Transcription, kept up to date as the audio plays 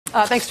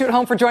Thanks to you at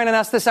home for joining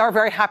us this hour.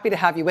 Very happy to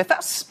have you with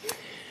us.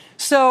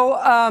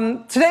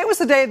 So today was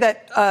the day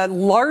that a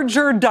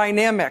larger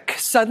dynamic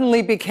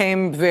suddenly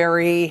became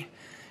very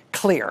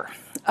clear.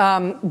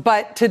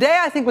 But today,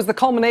 I think, was the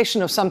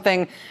culmination of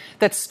something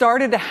that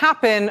started to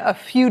happen a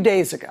few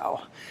days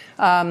ago.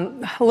 A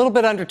little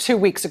bit under 2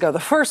 weeks ago. The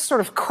first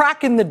sort of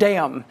crack in the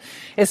dam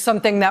is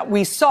something that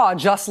we saw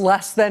just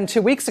less than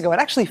 2 weeks ago. It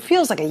actually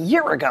feels like a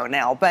year ago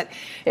now, but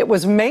it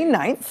was May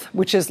 9th,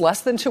 which is less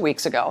than 2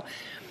 weeks ago.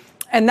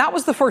 And that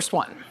was the first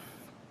one.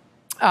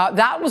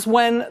 That was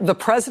when the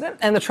president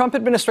and the Trump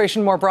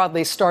administration more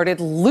broadly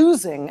started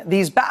losing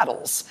these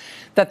battles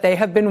that they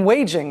have been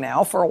waging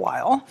now for a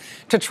while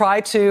to try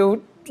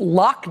to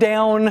lock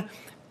down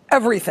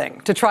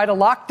everything, to try to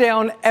lock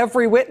down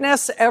every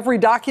witness, every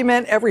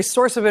document, every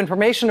source of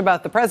information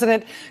about the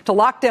president, to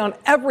lock down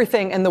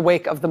everything in the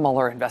wake of the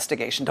Mueller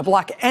investigation, to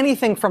block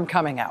anything from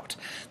coming out.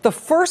 The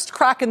first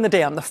crack in the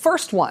dam, the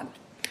first one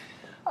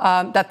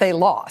that they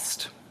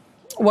lost,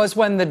 was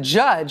when the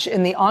judge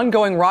in the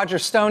ongoing Roger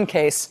Stone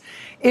case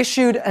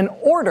issued an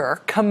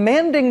order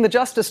commanding the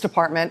Justice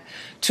Department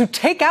to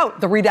take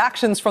out the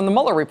redactions from the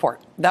Mueller report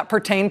that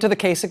pertained to the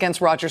case against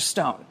Roger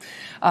Stone.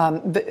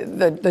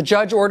 The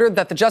judge ordered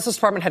that the Justice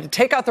Department had to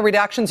take out the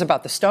redactions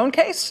about the Stone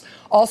case,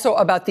 also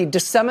about the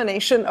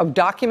dissemination of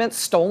documents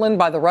stolen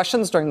by the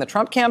Russians during the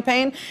Trump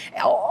campaign,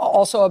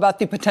 also about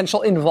the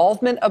potential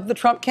involvement of the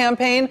Trump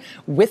campaign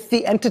with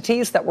the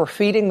entities that were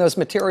feeding those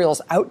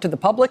materials out to the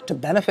public to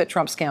benefit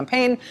Trump's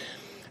campaign.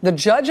 The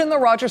judge in the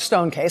Roger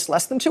Stone case,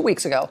 less than 2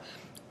 weeks ago,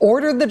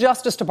 ordered the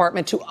Justice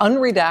Department to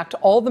unredact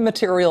all the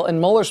material in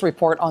Mueller's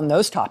report on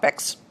those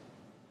topics.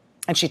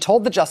 And she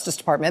told the Justice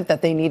Department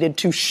that they needed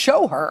to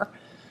show her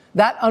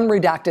that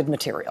unredacted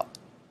material.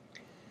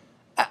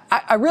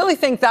 I really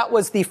think that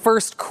was the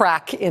first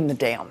crack in the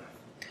dam.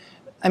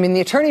 I mean,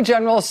 the Attorney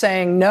General is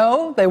saying,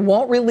 no, they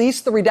won't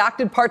release the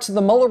redacted parts of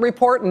the Mueller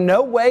report.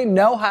 No way,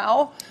 no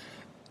how.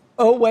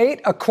 Oh,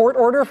 wait, a court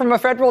order from a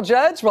federal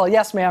judge? Well,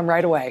 yes, ma'am,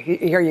 right away.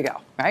 Here you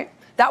go, right?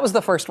 That was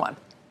the first one.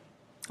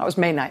 That was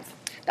May 9th.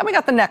 Then we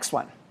got the next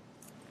one.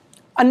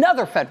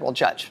 Another federal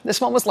judge. This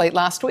one was late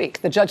last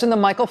week. The judge in the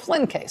Michael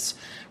Flynn case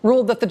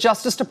ruled that the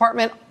Justice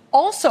Department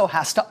also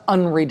has to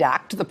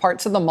unredact the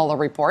parts of the Mueller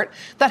report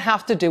that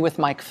have to do with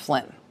Mike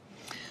Flynn.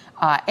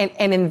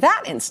 And in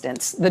that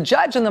instance, the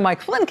judge in the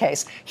Mike Flynn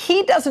case,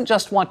 he doesn't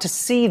just want to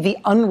see the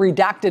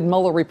unredacted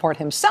Mueller report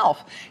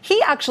himself.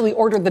 He actually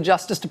ordered the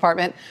Justice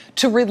Department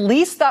to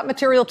release that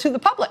material to the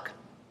public.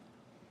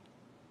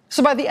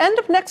 So by the end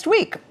of next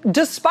week,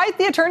 despite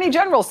the Attorney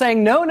General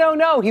saying,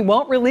 no, he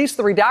won't release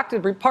the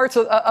redacted parts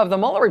of the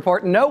Mueller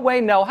report, no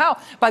way, no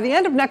how, by the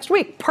end of next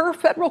week, per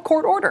federal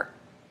court order,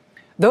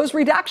 those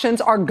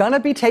redactions are going to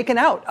be taken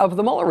out of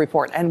the Mueller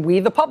report, and we,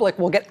 the public,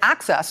 will get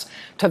access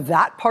to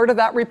that part of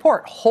that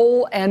report,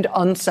 whole and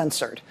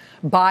uncensored,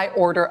 by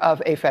order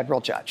of a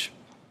federal judge.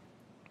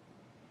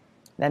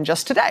 Then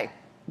just today,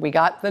 we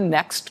got the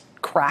next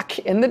crack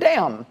in the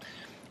dam,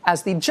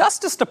 as the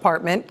Justice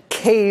Department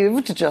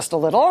caved just a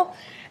little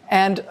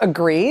and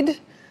agreed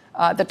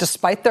that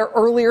despite their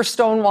earlier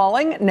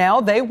stonewalling, now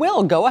they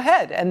will go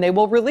ahead and they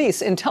will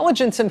release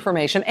intelligence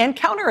information and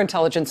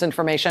counterintelligence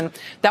information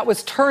that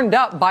was turned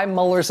up by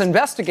Mueller's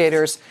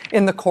investigators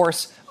in the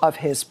course of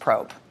his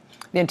probe.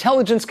 The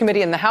Intelligence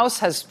Committee in the House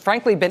has,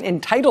 frankly, been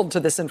entitled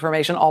to this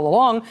information all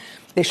along.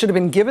 They should have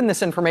been given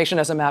this information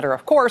as a matter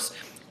of course,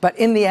 but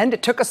in the end,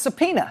 it took a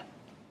subpoena,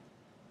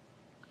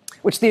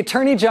 which the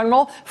Attorney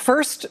General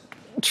first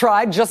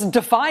tried just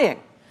defying,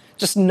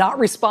 just not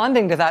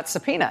responding to that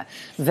subpoena.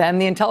 Then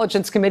the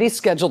Intelligence Committee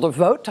scheduled a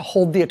vote to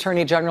hold the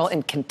Attorney General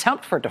in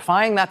contempt for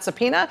defying that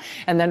subpoena.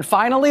 And then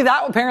finally,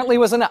 that apparently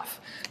was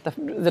enough.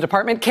 The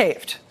department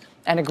caved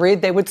and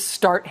agreed they would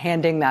start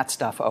handing that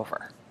stuff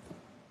over.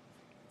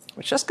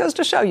 Which just goes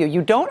to show you,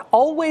 you don't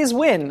always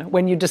win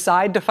when you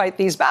decide to fight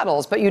these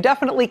battles, but you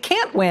definitely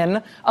can't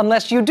win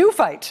unless you do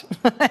fight.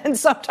 And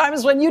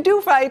sometimes when you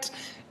do fight,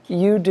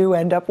 you do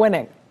end up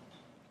winning.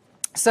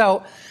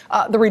 So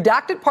the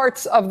redacted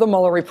parts of the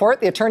Mueller report,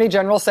 the Attorney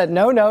General said,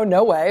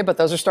 no way, but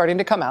those are starting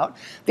to come out.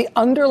 The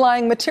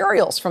underlying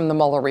materials from the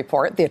Mueller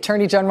report, the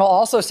Attorney General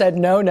also said,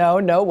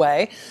 no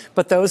way,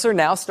 but those are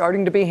now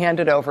starting to be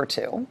handed over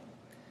too.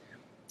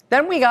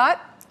 Then we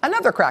got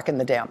another crack in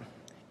the dam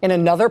in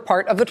another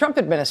part of the Trump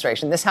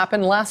administration. This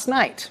happened last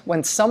night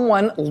when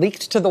someone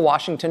leaked to the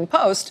Washington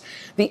Post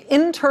the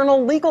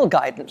internal legal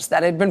guidance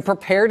that had been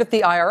prepared at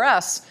the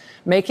IRS,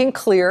 making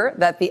clear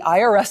that the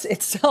IRS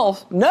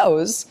itself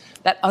knows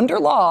that under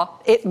law,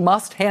 it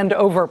must hand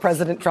over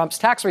President Trump's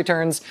tax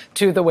returns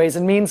to the Ways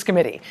and Means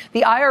Committee.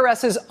 The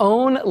IRS's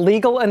own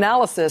legal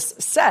analysis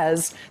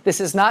says this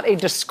is not a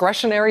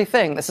discretionary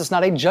thing. This is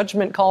not a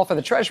judgment call for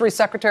the Treasury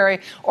Secretary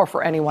or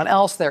for anyone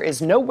else. There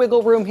is no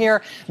wiggle room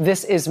here.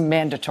 This is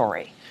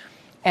mandatory.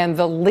 And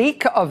the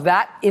leak of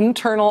that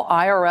internal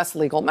IRS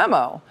legal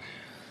memo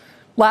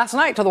last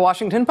night to the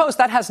Washington Post,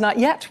 that has not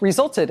yet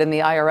resulted in the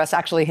IRS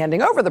actually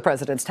handing over the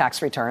president's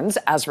tax returns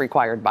as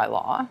required by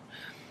law.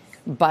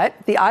 But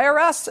the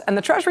IRS and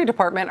the Treasury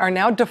Department are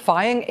now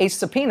defying a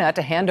subpoena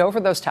to hand over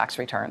those tax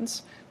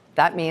returns.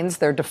 That means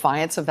their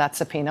defiance of that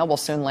subpoena will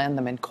soon land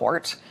them in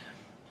court.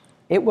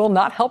 It will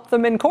not help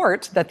them in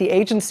court that the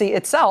agency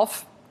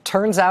itself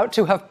turns out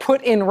to have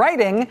put in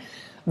writing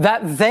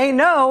that they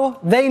know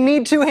they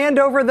need to hand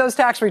over those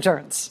tax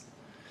returns.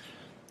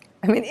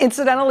 I mean,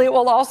 incidentally, it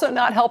will also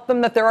not help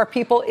them that there are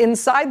people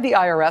inside the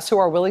IRS who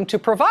are willing to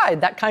provide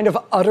that kind of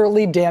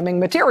utterly damning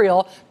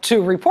material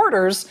to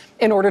reporters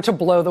in order to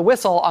blow the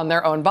whistle on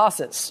their own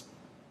bosses.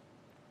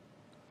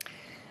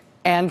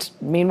 And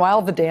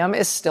meanwhile, the dam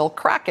is still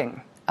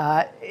cracking,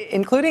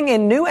 including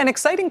in new and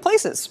exciting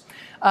places.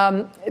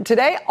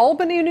 Today,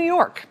 Albany, New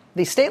York,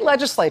 the state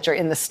legislature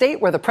in the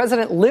state where the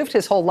president lived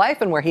his whole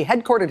life and where he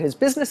headquartered his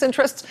business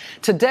interests.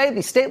 Today,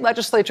 the state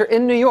legislature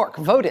in New York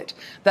voted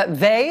that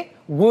they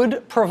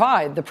would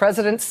provide the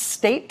president's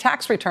state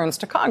tax returns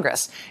to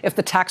Congress if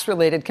the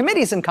tax-related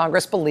committees in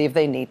Congress believe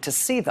they need to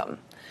see them.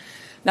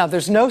 Now,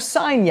 there's no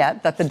sign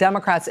yet that the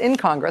Democrats in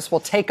Congress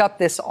will take up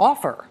this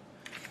offer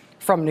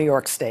from New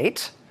York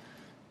State,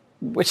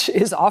 which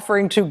is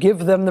offering to give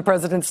them the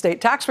president's state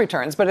tax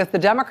returns. But if the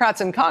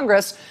Democrats in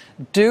Congress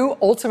do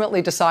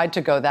ultimately decide to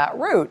go that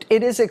route,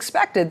 it is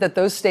expected that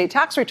those state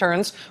tax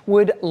returns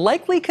would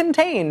likely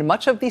contain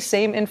much of the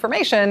same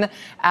information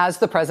as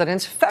the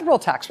president's federal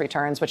tax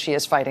returns, which he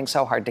is fighting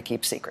so hard to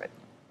keep secret.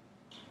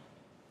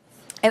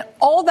 And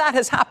all that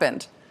has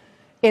happened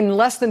in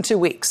less than 2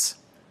 weeks.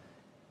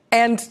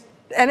 And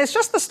it's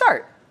just the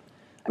start.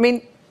 I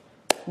mean,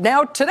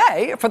 now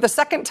today, for the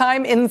second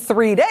time in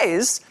 3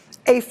 days,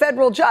 a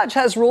federal judge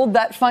has ruled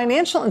that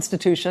financial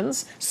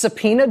institutions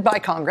subpoenaed by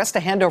Congress to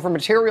hand over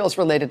materials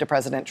related to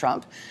President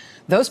Trump,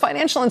 those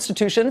financial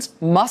institutions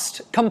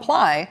must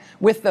comply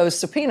with those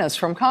subpoenas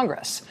from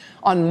Congress.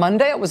 On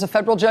Monday, it was a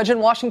federal judge in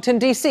Washington,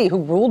 D.C., who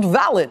ruled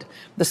valid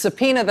the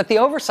subpoena that the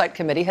Oversight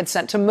Committee had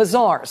sent to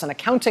Mazars, an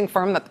accounting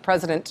firm that the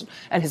president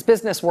and his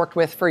business worked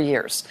with for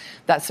years.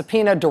 That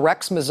subpoena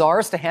directs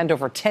Mazars to hand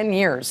over 10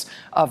 years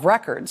of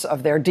records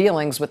of their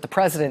dealings with the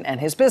president and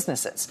his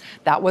businesses.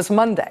 That was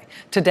Monday.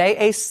 Today,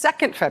 a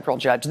second federal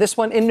judge, this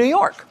one in New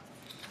York,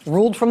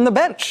 ruled from the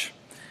bench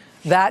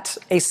that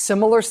a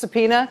similar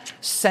subpoena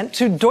sent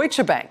to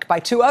Deutsche Bank by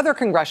 2 other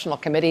congressional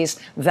committees,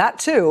 that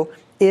too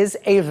is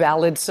a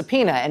valid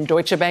subpoena, and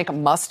Deutsche Bank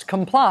must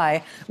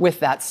comply with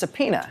that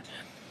subpoena.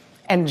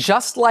 And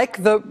just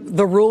like the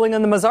ruling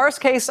in the Mazars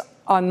case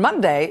on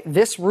Monday,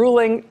 this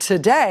ruling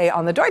today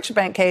on the Deutsche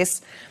Bank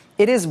case,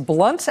 it is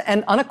blunt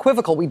and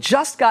unequivocal. We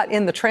just got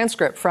in the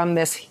transcript from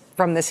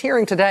this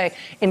hearing today,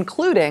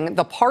 including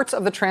the parts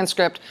of the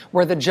transcript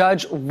where the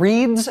judge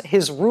reads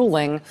his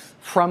ruling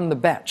from the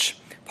bench.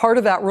 Part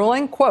of that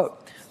ruling,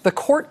 quote, "The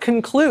court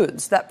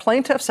concludes that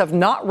plaintiffs have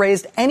not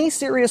raised any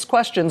serious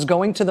questions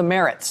going to the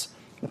merits."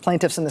 The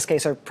plaintiffs in this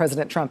case are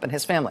President Trump and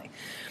his family.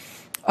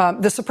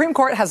 The Supreme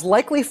Court has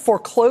likely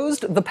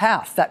foreclosed the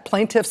path that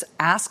plaintiffs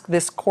ask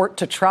this court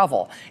to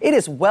travel. It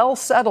is well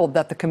settled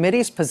that the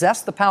committees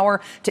possess the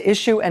power to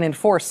issue and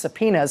enforce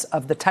subpoenas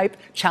of the type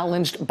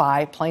challenged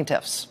by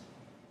plaintiffs.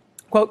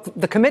 Quote,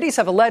 "The committees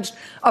have alleged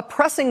a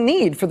pressing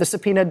need for the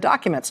subpoenaed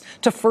documents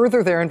to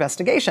further their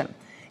investigation.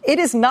 It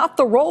is not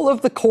the role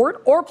of the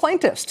court or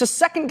plaintiffs to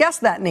second-guess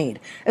that need,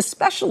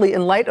 especially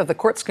in light of the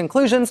court's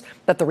conclusions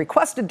that the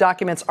requested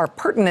documents are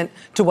pertinent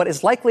to what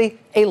is likely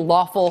a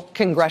lawful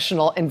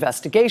congressional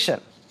investigation."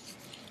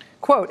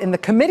 Quote, "In the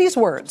committee's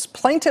words,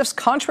 plaintiffs'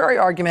 contrary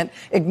argument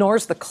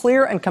ignores the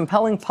clear and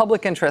compelling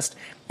public interest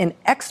in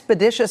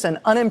expeditious and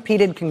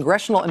unimpeded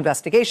congressional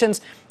investigations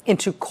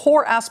into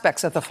core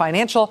aspects of the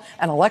financial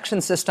and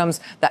election systems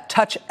that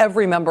touch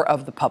every member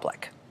of the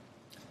public."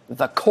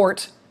 The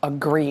court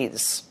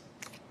agrees.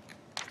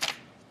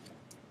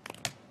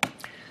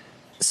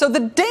 So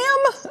the dam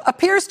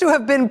appears to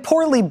have been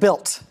poorly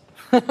built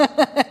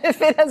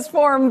if it has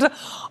formed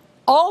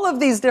all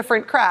of these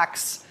different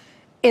cracks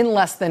in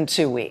less than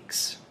 2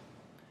 weeks.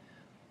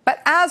 But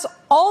as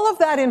all of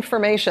that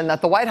information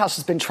that the White House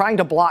has been trying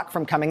to block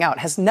from coming out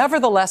has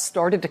nevertheless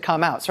started to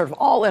come out, sort of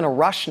all in a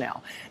rush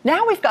now,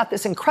 we've got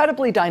this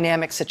incredibly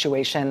dynamic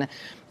situation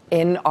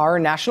in our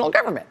national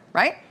government,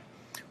 right?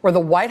 Where the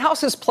White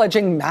House is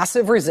pledging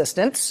massive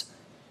resistance.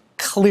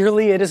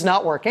 Clearly, it is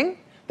not working.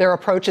 Their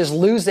approach is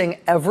losing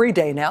every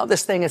day now.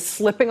 This thing is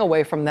slipping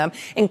away from them,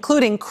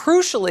 including,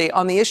 crucially,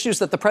 on the issues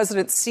that the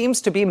president seems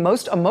to be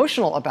most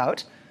emotional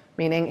about,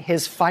 meaning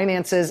his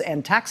finances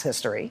and tax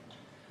history.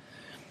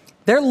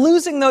 They're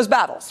losing those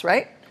battles,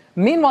 right?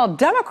 Meanwhile,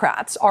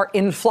 Democrats are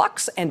in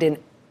flux and in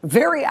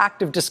very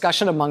active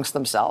discussion amongst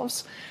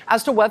themselves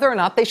as to whether or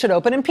not they should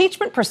open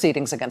impeachment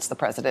proceedings against the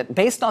president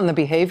based on the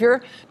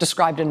behavior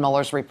described in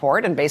Mueller's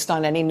report and based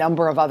on any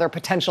number of other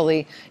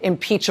potentially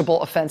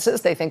impeachable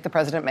offenses they think the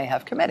president may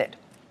have committed.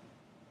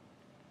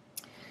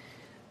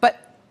 But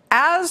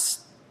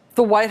as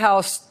the White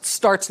House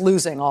starts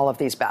losing all of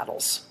these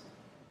battles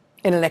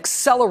in an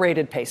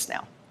accelerated pace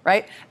now,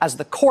 right, as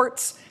the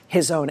courts,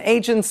 his own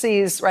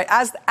agencies, right,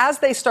 as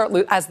they start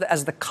as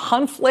the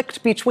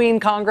conflict between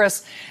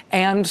Congress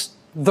and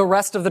the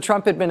rest of the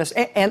Trump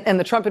administration and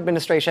the Trump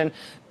administration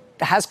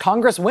has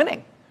Congress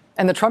winning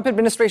and the Trump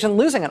administration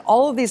losing on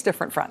all of these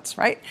different fronts,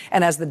 right?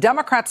 And as the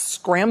Democrats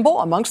scramble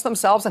amongst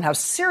themselves and have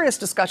serious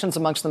discussions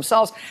amongst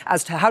themselves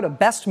as to how to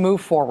best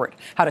move forward,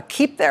 how to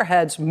keep their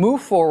heads,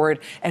 move forward,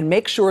 and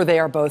make sure they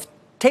are both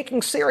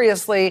taking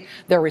seriously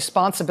their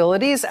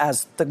responsibilities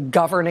as the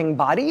governing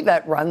body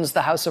that runs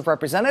the House of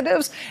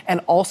Representatives,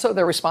 and also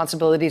their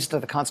responsibilities to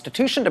the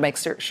Constitution to make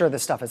sure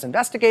this stuff is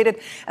investigated,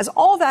 as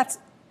all that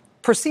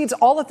proceeds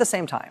all at the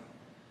same time.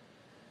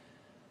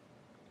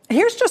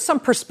 Here's just some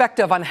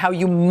perspective on how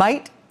you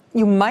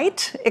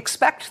might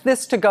expect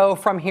this to go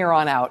from here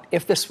on out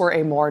if this were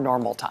a more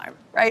normal time,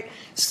 right?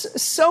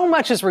 So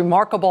much is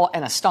remarkable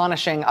and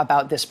astonishing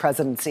about this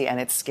presidency and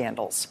its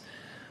scandals.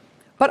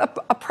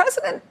 But a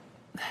president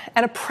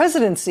and a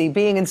presidency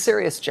being in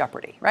serious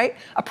jeopardy, right?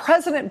 A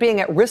president being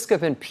at risk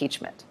of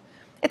impeachment.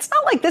 It's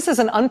not like this is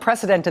an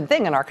unprecedented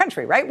thing in our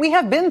country, right? We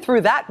have been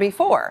through that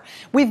before.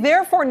 We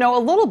therefore know a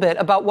little bit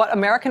about what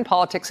American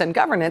politics and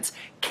governance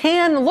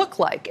can look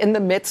like in the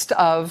midst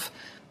of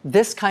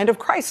this kind of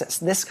crisis,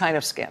 this kind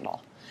of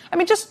scandal. I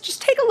mean, just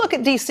take a look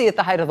at D.C. at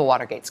the height of the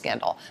Watergate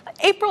scandal.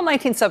 April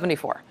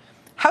 1974.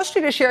 House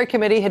Judiciary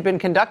Committee had been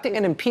conducting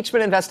an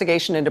impeachment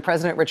investigation into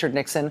President Richard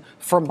Nixon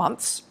for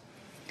months.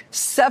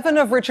 7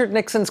 of Richard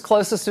Nixon's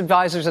closest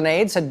advisors and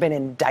aides had been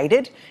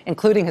indicted,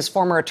 including his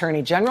former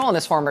attorney general and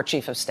his former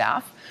chief of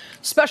staff.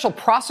 Special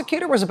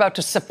prosecutor was about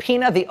to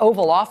subpoena the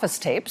Oval Office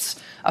tapes,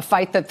 a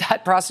fight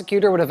that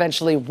prosecutor would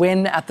eventually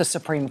win at the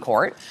Supreme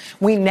Court.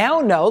 We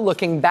now know,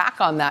 looking back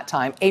on that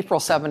time,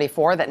 April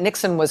 74, that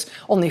Nixon was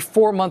only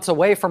 4 months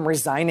away from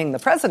resigning the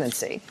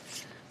presidency.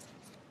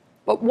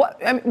 But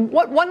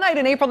one night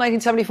in April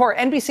 1974,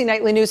 NBC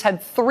Nightly News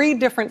had 3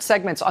 different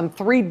segments on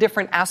 3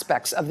 different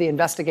aspects of the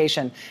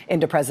investigation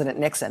into President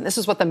Nixon. This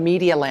is what the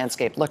media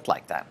landscape looked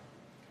like then.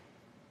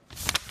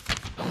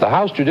 The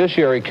House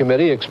Judiciary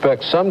Committee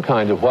expects some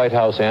kind of White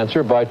House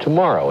answer by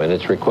tomorrow in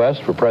its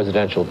request for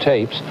presidential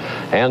tapes.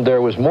 And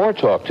there was more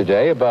talk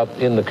today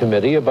in the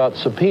committee about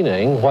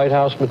subpoenaing White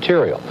House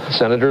material.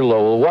 Senator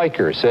Lowell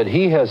Weicker said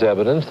he has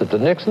evidence that the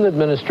Nixon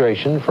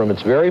administration, from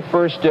its very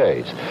first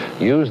days,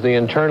 used the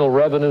Internal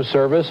Revenue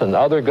Service and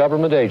other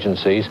government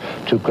agencies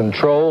to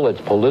control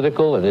its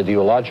political and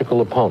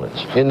ideological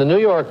opponents. In the New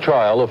York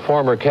trial of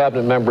former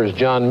cabinet members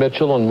John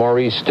Mitchell and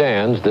Maurice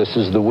Stans, this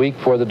is the week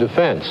for the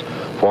defense.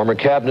 Former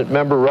cabinet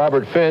member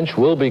Robert Finch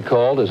will be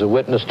called as a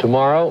witness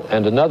tomorrow,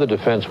 and another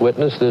defense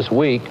witness this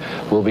week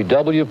will be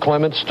W.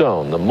 Clement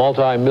Stone, the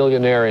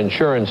multi-millionaire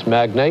insurance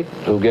magnate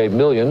who gave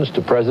millions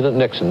to President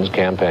Nixon's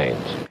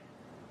campaigns.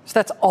 So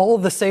that's all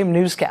the same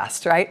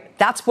newscast, right?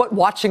 That's what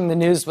watching the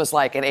news was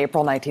like in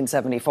April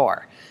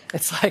 1974.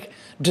 It's like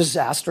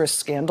disastrous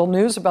scandal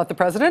news about the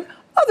president,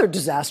 other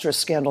disastrous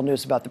scandal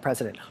news about the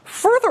president.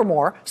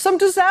 Furthermore, some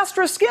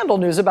disastrous scandal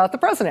news about the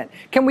president.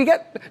 Do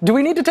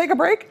we need to take a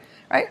break?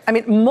 Right? I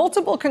mean,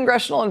 multiple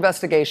congressional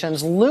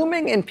investigations,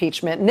 looming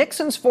impeachment,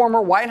 Nixon's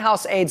former White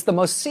House aides, the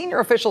most senior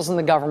officials in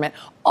the government,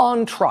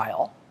 on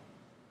trial.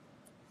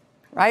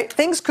 Right?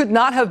 Things could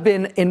not have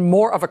been in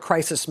more of a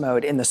crisis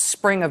mode in the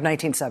spring of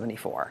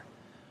 1974.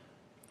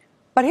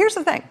 But here's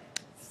the thing.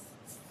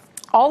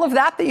 All of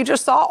that you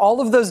just saw, all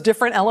of those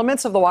different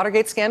elements of the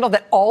Watergate scandal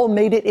that all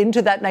made it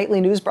into that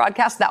nightly news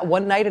broadcast that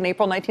one night in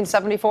April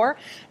 1974,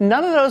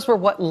 none of those were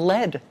what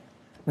led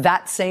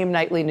that same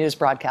nightly news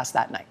broadcast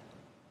that night.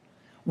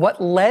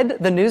 What led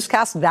the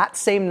newscast that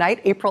same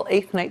night, April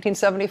 8th,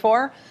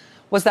 1974,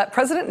 was that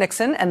President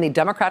Nixon and the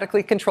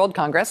democratically controlled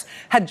Congress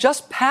had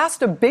just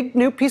passed a big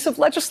new piece of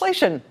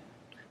legislation.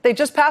 They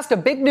just passed a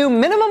big new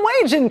minimum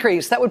wage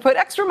increase that would put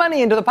extra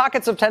money into the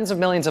pockets of tens of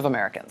millions of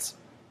Americans.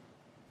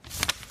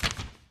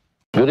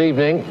 Good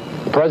evening.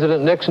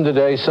 President Nixon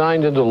today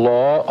signed into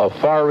law a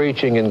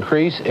far-reaching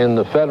increase in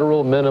the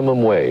federal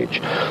minimum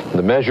wage.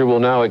 The measure will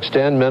now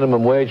extend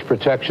minimum wage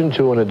protection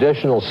to an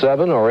additional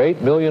 7 or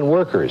 8 million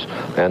workers,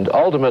 and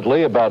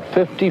ultimately about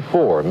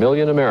 54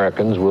 million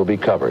Americans will be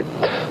covered.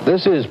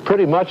 This is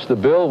pretty much the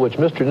bill which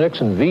Mr.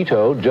 Nixon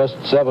vetoed just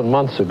 7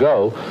 months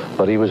ago,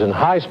 but he was in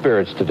high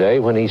spirits today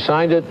when he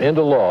signed it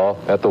into law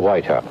at the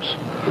White House.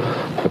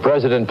 The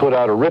president put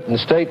out a written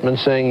statement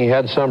saying he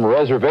had some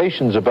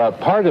reservations about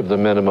part of the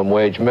minimum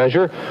wage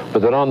measure,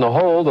 but that on the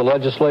whole, the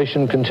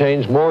legislation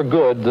contains more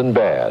good than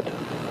bad.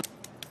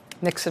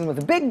 Nixon with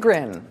a big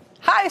grin,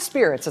 high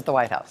spirits at the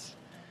White House.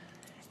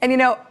 And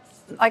on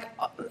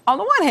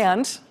the one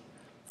hand,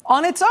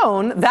 on its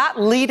own, that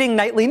leading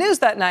nightly news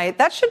that night,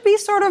 that should be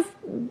sort of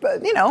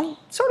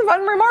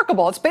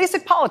unremarkable. It's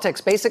basic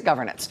politics, basic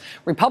governance.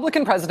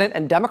 Republican president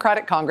and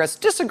Democratic Congress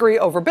disagree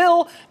over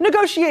bill,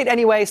 negotiate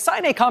anyway,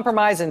 sign a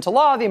compromise into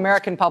law, the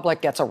American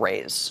public gets a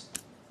raise,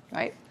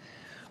 right?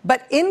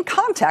 But in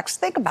context,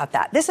 think about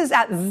that. This is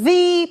at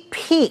the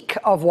peak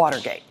of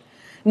Watergate.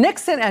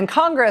 Nixon and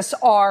Congress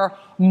are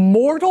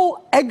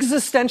mortal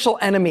existential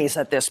enemies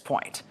at this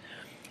point.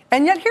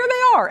 And yet here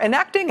they are,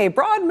 enacting a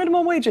broad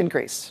minimum wage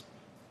increase.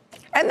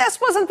 And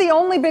this wasn't the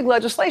only big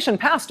legislation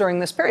passed during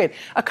this period.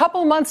 A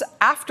couple months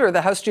after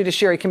the House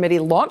Judiciary Committee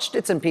launched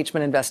its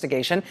impeachment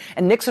investigation,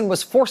 and Nixon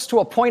was forced to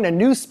appoint a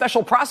new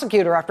special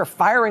prosecutor after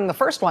firing the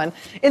first one,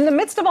 in the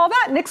midst of all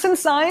that, Nixon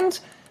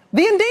signed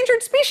the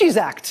Endangered Species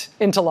Act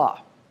into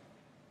law.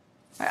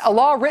 A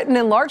law written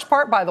in large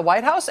part by the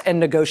White House and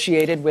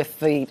negotiated with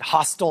the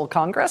hostile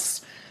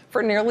Congress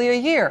for nearly a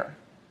year.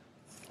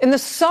 In the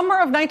summer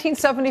of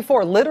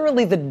 1974,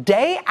 literally the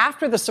day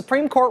after the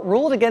Supreme Court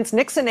ruled against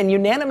Nixon and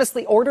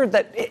unanimously ordered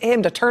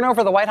him to turn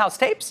over the White House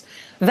tapes,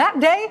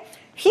 that day,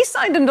 he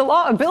signed into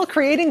law a bill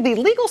creating the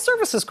Legal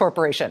Services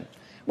Corporation,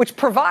 which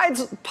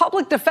provides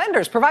public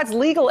defenders, provides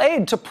legal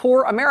aid to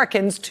poor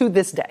Americans to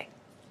this day.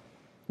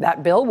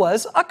 That bill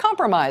was a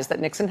compromise that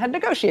Nixon had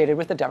negotiated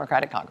with the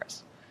Democratic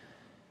Congress.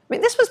 I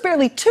mean, this was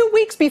barely 2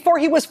 weeks before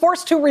he was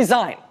forced to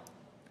resign.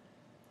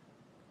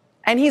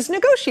 And he's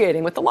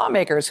negotiating with the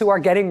lawmakers who are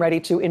getting ready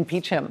to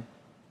impeach him.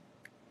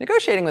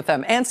 Negotiating with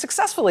them and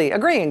successfully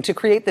agreeing to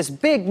create this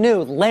big,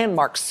 new,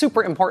 landmark,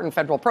 super important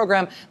federal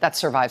program that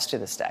survives to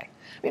this day.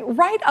 I mean,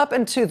 right up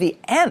until the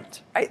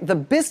end, right, the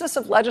business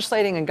of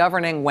legislating and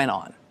governing went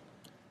on.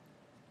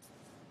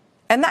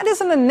 And that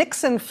isn't a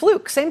Nixon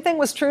fluke. Same thing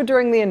was true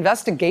during the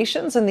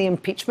investigations and the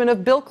impeachment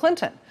of Bill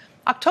Clinton.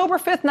 October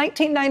 5th,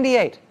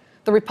 1998,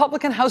 the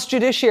Republican House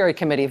Judiciary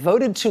Committee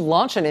voted to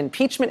launch an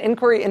impeachment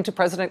inquiry into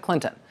President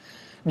Clinton.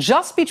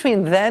 Just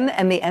between then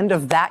and the end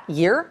of that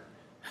year,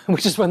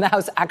 which is when the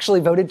House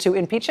actually voted to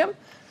impeach him,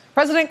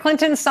 President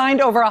Clinton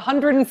signed over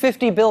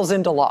 150 bills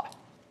into law.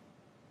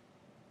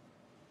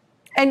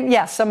 And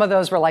yes, some of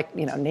those were like,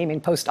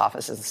 naming post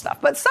offices and stuff.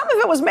 But some of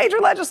it was major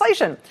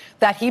legislation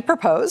that he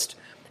proposed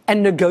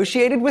and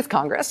negotiated with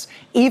Congress,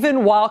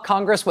 even while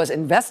Congress was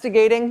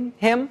investigating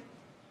him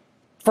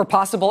for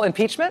possible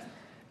impeachment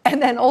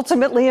and then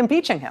ultimately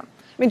impeaching him.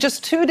 I mean,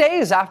 just 2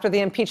 days after the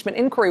impeachment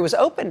inquiry was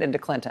opened into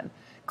Clinton,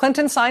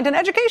 Clinton signed an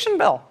education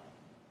bill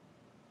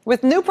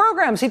with new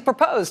programs he'd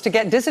proposed to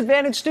get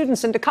disadvantaged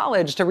students into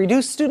college, to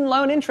reduce student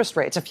loan interest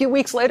rates. A few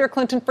weeks later,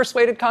 Clinton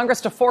persuaded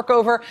Congress to fork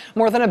over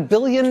more than $1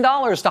 billion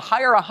to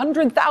hire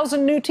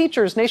 100,000 new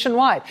teachers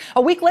nationwide.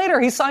 A week later,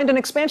 he signed an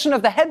expansion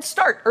of the Head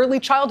Start early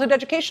childhood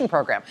education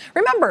program.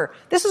 Remember,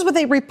 this is with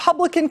a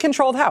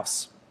Republican-controlled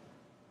House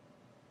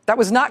that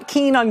was not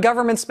keen on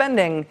government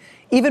spending,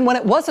 even when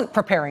it wasn't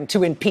preparing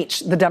to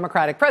impeach the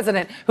Democratic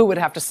president, who would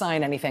have to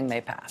sign anything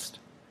they passed.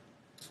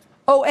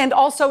 Oh, and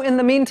also in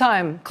the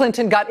meantime,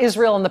 Clinton got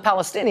Israel and the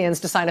Palestinians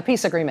to sign a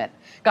peace agreement,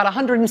 got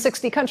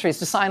 160 countries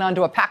to sign on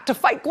to a pact to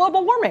fight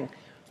global warming.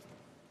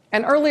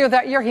 And earlier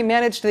that year, he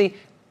managed the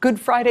Good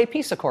Friday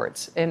Peace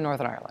Accords in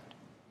Northern Ireland.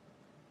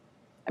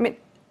 I mean,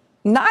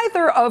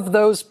 neither of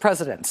those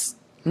presidents,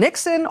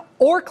 Nixon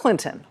or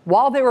Clinton,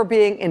 while they were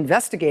being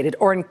investigated,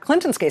 or in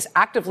Clinton's case,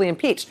 actively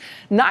impeached,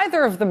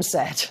 neither of them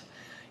said,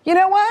 you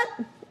know what?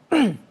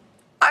 I'm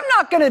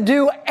not going to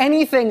do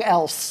anything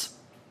else.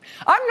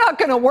 I'm not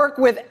going to work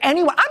with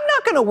anyone. I'm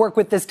not going to work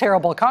with this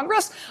terrible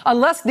Congress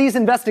unless these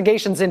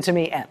investigations into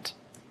me end.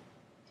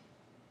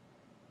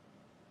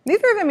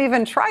 Neither of them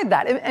even tried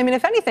that. I mean,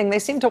 if anything, they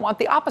seem to want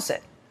the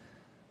opposite.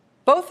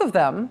 Both of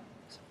them,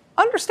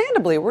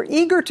 understandably, were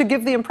eager to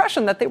give the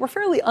impression that they were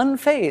fairly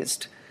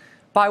unfazed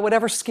by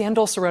whatever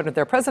scandal surrounded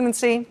their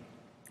presidency.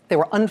 They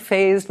were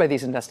unfazed by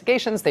these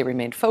investigations. They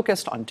remained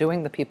focused on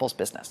doing the people's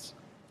business.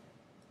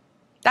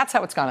 That's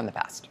how it's gone in the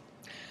past.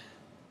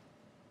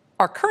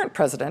 Our current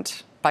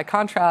president, by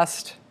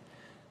contrast,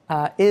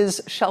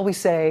 is, shall we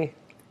say,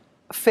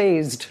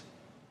 phased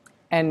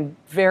and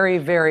very,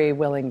 very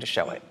willing to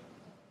show it.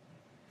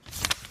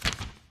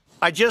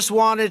 I just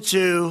wanted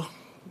to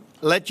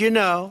let you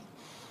know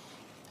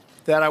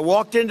that I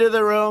walked into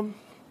the room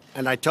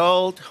and I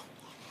told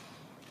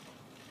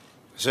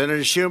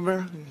Senator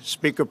Schumer,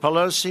 Speaker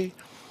Pelosi,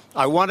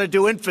 I want to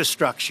do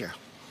infrastructure.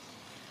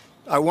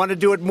 I want to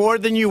do it more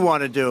than you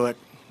want to do it.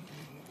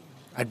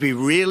 I'd be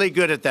really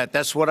good at that.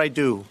 That's what I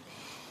do.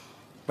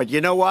 But you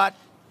know what?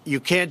 You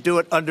can't do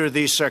it under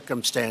these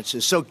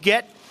circumstances. So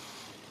get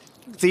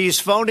these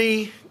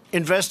phony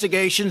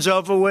investigations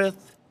over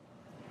with.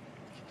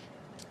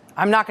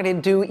 I'm not going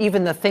to do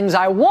even the things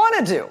I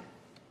want to do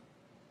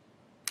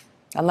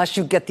unless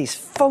you get these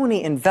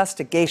phony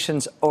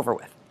investigations over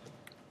with.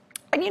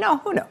 And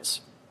who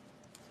knows?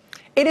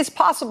 It is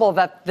possible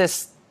that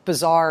this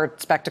bizarre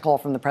spectacle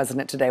from the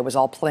president today was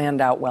all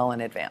planned out well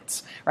in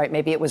advance, right?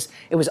 Maybe it was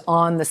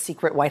on the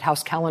secret White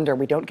House calendar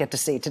we don't get to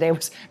see. Today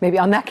was maybe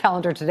on that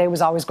calendar. Today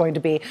was always going to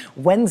be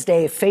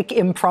Wednesday, fake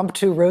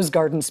impromptu Rose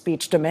Garden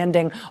speech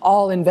demanding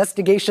all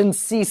investigations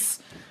cease,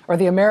 or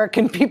the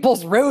American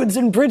people's roads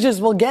and bridges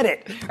will get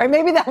it. Right?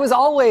 Maybe that was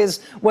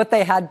always what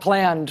they had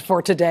planned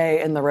for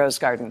today in the Rose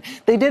Garden.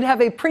 They did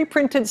have a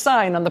pre-printed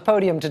sign on the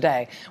podium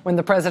today when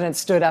the president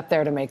stood up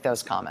there to make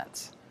those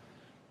comments.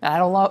 I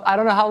don't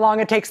know how long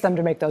it takes them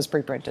to make those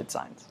pre-printed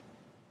signs.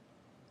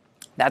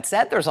 That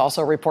said, there's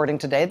also reporting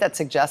today that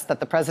suggests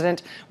that the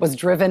president was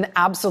driven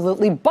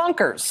absolutely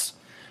bonkers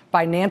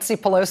by Nancy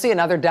Pelosi and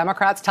other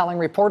Democrats telling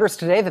reporters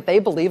today that they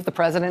believe the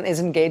president is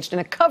engaged in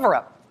a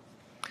cover-up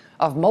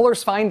of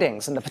Mueller's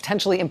findings and the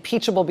potentially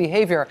impeachable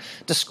behavior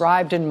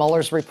described in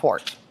Mueller's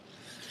report.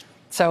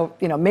 So,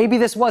 maybe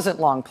this wasn't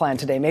long planned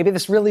today. Maybe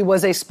this really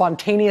was a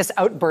spontaneous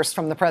outburst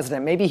from the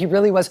president. Maybe he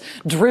really was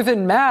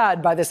driven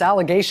mad by this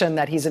allegation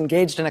that he's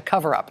engaged in a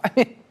cover-up. I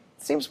mean,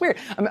 it seems weird.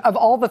 Of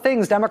all the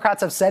things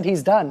Democrats have said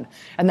he's done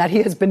and that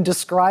he has been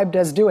described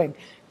as doing,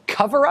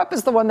 cover-up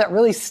is the one that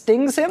really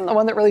stings him, the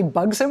one that really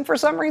bugs him for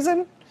some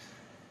reason.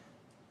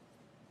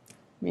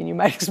 I mean, you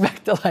might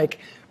expect that,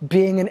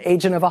 being an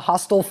agent of a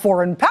hostile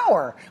foreign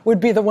power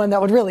would be the one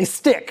that would really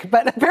stick.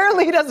 But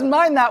apparently he doesn't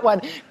mind that one.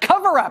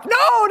 Cover up.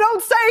 No,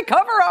 don't say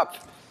cover up,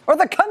 or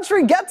the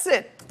country gets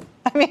it.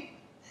 I mean,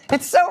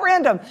 it's so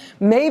random.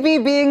 Maybe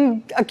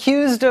being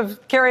accused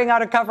of carrying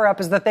out a cover up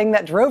is the thing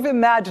that drove him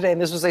mad today,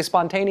 and this was a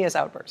spontaneous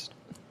outburst.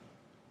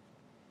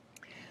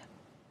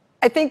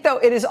 I think, though,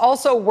 it is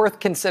also worth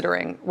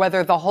considering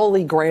whether the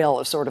Holy Grail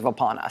is sort of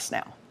upon us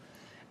now.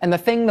 And the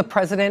thing the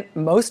president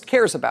most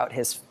cares about,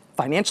 his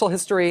financial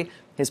history,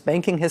 his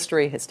banking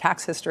history, his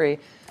tax history,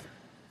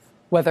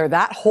 whether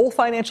that whole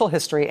financial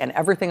history and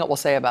everything it will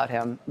say about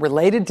him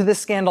related to this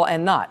scandal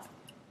and not,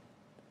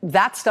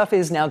 that stuff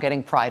is now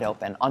getting pried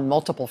open on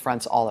multiple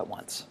fronts all at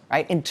once,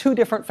 right? In 2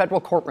 different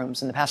federal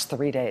courtrooms in the past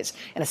 3 days,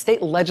 in a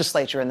state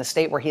legislature in the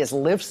state where he has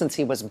lived since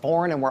he was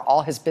born and where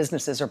all his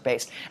businesses are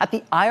based, at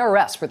the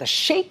IRS, where the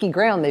shaky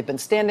ground they've been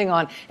standing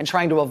on and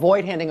trying to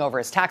avoid handing over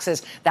his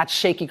taxes, that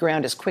shaky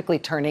ground is quickly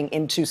turning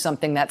into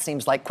something that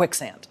seems like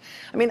quicksand.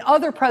 I mean,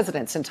 other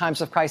presidents in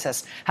times of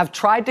crisis have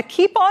tried to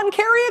keep on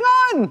carrying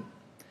on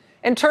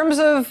in terms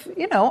of,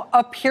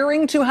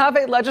 appearing to have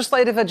a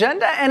legislative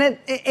agenda and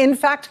in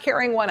fact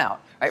carrying one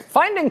out, right?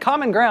 Finding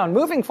common ground,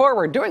 moving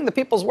forward, doing the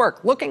people's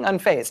work, looking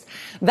unfazed.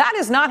 That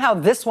is not how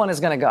this one is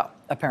going to go,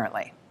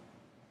 apparently.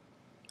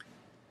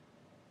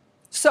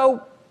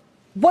 So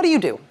what do you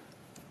do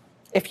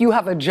if you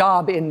have a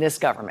job in this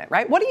government,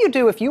 right? What do you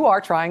do if you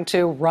are trying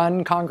to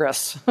run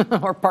Congress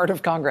or part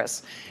of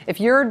Congress?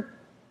 If you're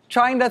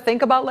trying to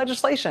think about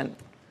legislation,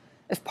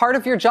 if part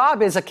of your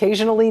job is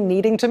occasionally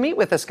needing to meet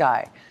with this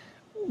guy,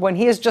 when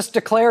he has just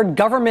declared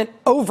government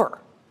over,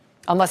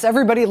 unless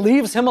everybody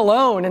leaves him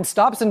alone and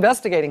stops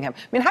investigating him.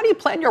 I mean, how do you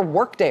plan your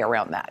workday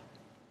around that?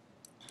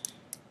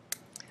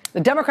 The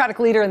Democratic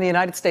leader in the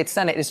United States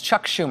Senate is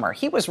Chuck Schumer.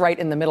 He was right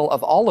in the middle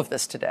of all of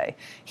this today.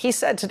 He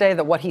said today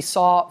that what he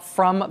saw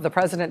from the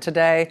president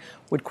today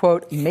would,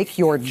 quote, make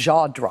your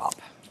jaw drop.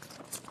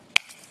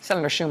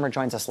 Senator Schumer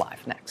joins us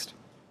live next.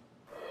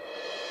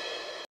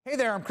 Hey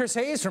there, I'm Chris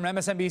Hayes from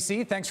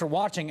MSNBC. Thanks for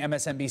watching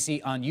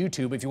MSNBC on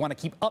YouTube. If you want to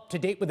keep up to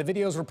date with the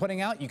videos we're putting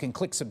out, you can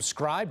click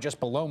subscribe just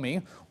below me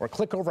or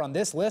click over on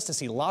this list to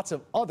see lots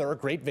of other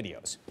great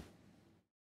videos.